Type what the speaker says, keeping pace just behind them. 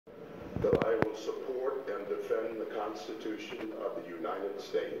that I will support and defend the Constitution of the United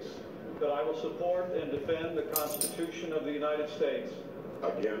States that I will support and defend the Constitution of the United States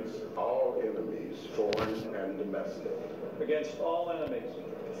against all enemies, foreign and domestic, against all enemies,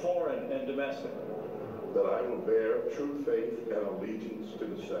 foreign and domestic, that I will bear true faith and allegiance to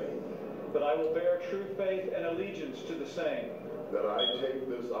the same, that I will bear true faith and allegiance to the same, that I take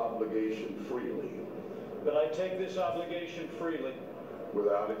this obligation freely, that I take this obligation freely,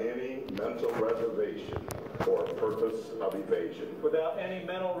 without any mental reservation or purpose of evasion, without any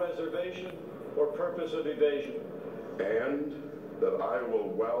mental reservation or purpose of evasion, and that I will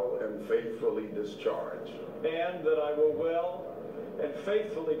well and faithfully discharge, and that I will well and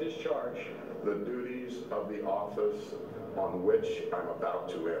faithfully discharge the duties of the office on which I'm about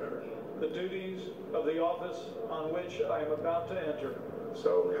to enter. the duties of the office on which I am about to enter.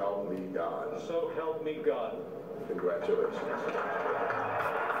 So help me God. So help me God. Congratulations.